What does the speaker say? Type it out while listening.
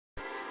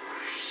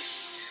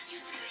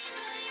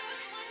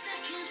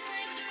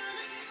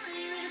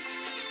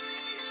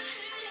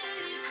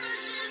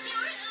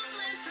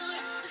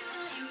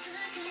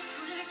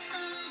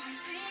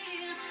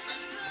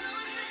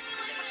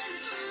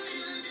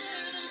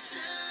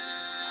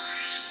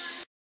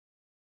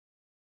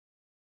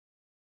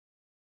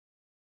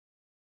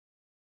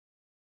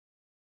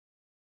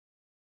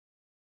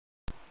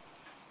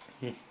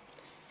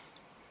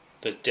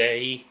The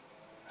day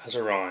has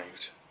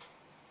arrived.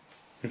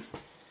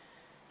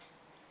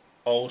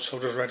 All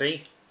soldiers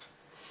ready?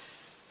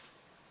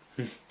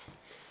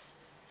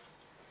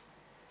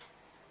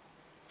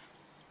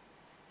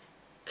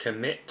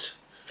 Commit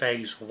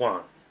Phase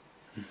 1.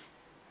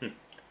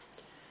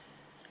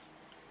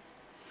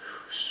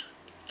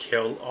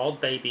 Kill all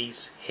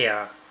babies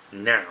here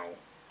now.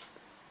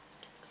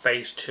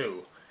 Phase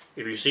 2.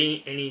 If you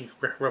see any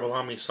Rebel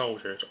Army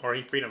soldiers or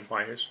any freedom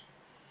fighters,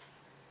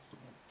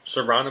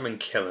 surround them and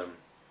kill them.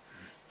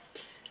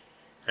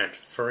 And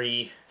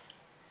 3.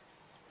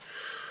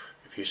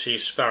 If you see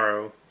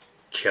Sparrow,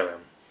 kill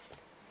him.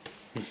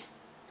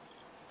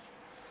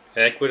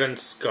 Edward and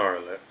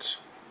Scarlet,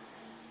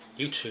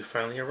 you two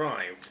finally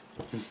arrived.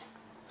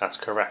 That's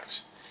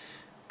correct.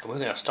 And we're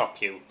going to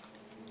stop you.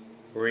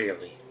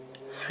 Really?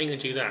 How are you going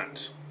to do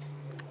that?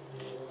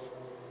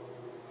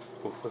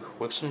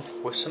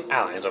 With some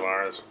allies of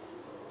ours.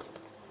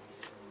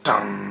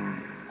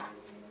 Dum.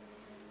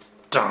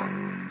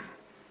 Dum.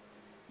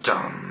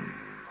 Dum.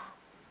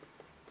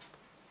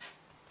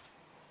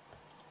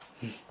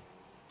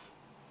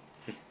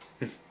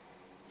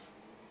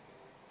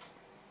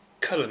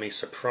 Colour me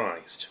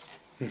surprised.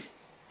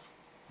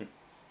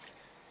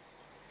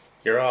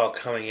 You're all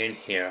coming in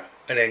here,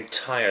 an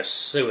entire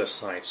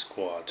suicide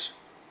squad.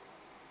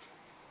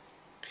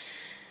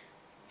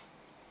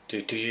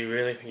 Do you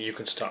really think you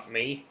can stop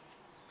me?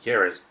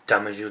 You're as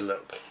dumb as you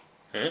look.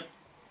 Huh?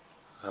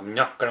 I'm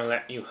not gonna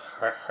let you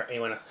hurt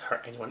anyone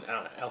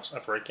else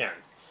ever again.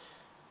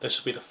 This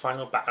will be the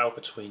final battle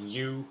between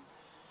you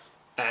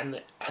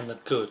and the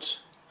good.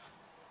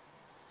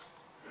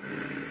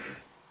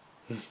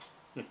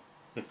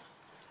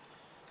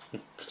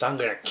 Because I'm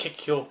gonna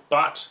kick your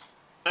butt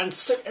and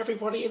save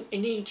everybody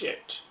in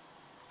Egypt.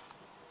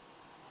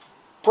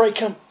 Break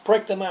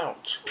them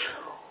out.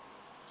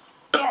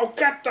 Go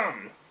get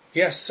them!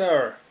 Yes,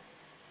 sir.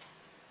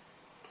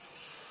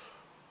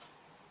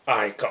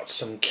 I got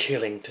some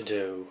killing to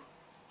do.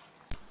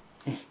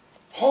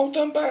 Hold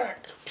them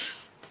back.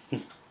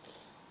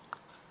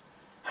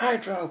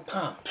 Hydro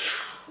pump.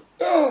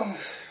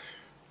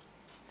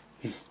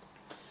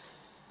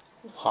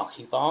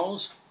 Hockey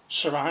balls.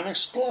 Surround and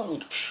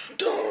explode.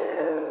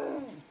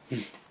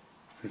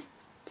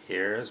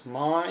 Here's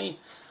my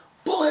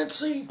bullet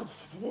seed.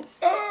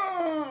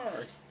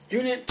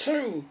 Unit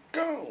 2,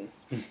 go.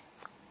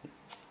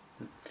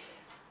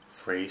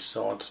 Free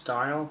sword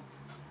style.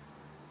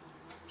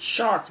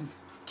 Shark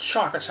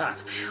attack.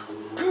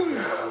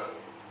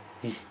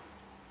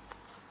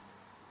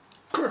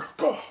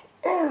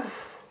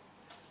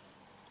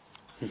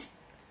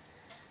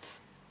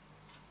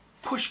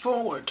 Push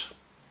forward.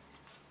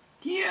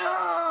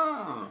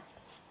 Yeah.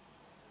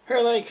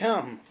 Here they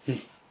come.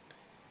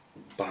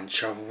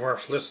 Bunch of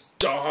worthless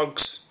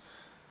dogs.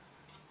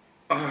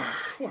 What am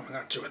I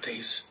going to do with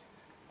these?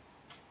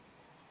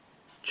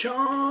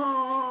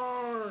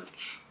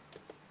 Charge!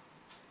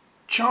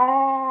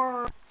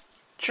 Charge!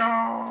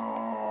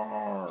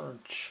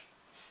 Charge!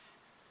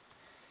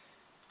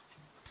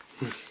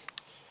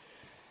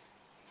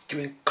 You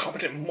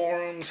incompetent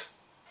morons!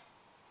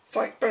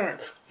 Fight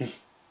back!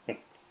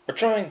 We're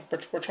trying,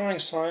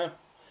 sire.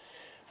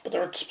 But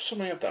there are so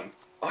many of them.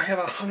 I have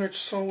 100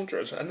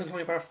 soldiers, and there's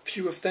only about a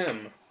few of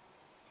them.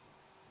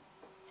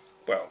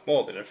 Well,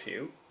 more than a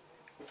few.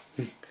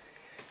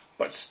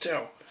 But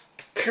still,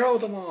 kill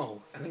them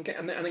all, and then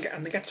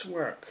get to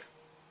work.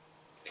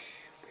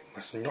 We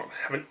must not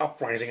have an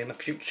uprising in the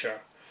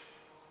future.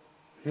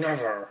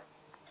 Never.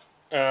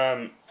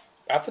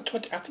 After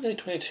nearly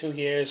 22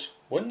 years,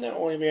 wouldn't there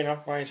already be an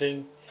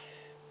uprising?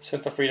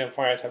 Since the freedom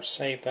fighters have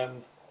saved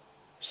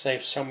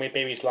so many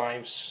babies'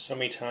 lives so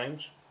many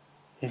times.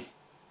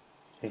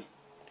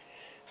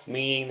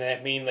 Meaning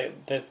that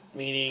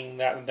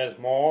there's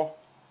more,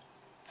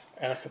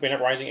 and there could be an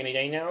uprising any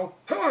day now.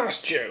 Who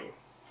asked you?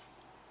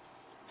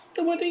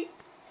 Nobody.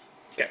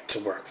 Get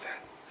to work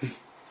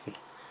then.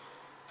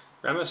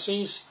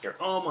 Ramesses, you're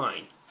all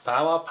mine.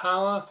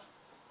 Power,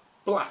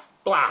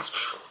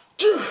 blast.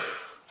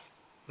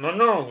 My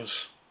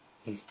nose.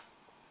 Even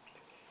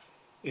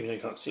though you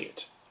can't see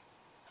it.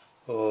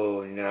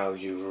 Oh, now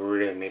you've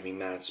really made me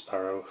mad,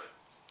 Sparrow.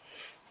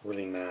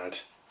 Really mad.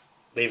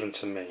 Leave him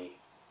to me.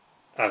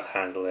 I'll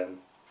handle him.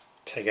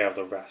 Take care of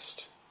the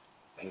rest.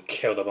 And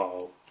kill them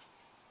all.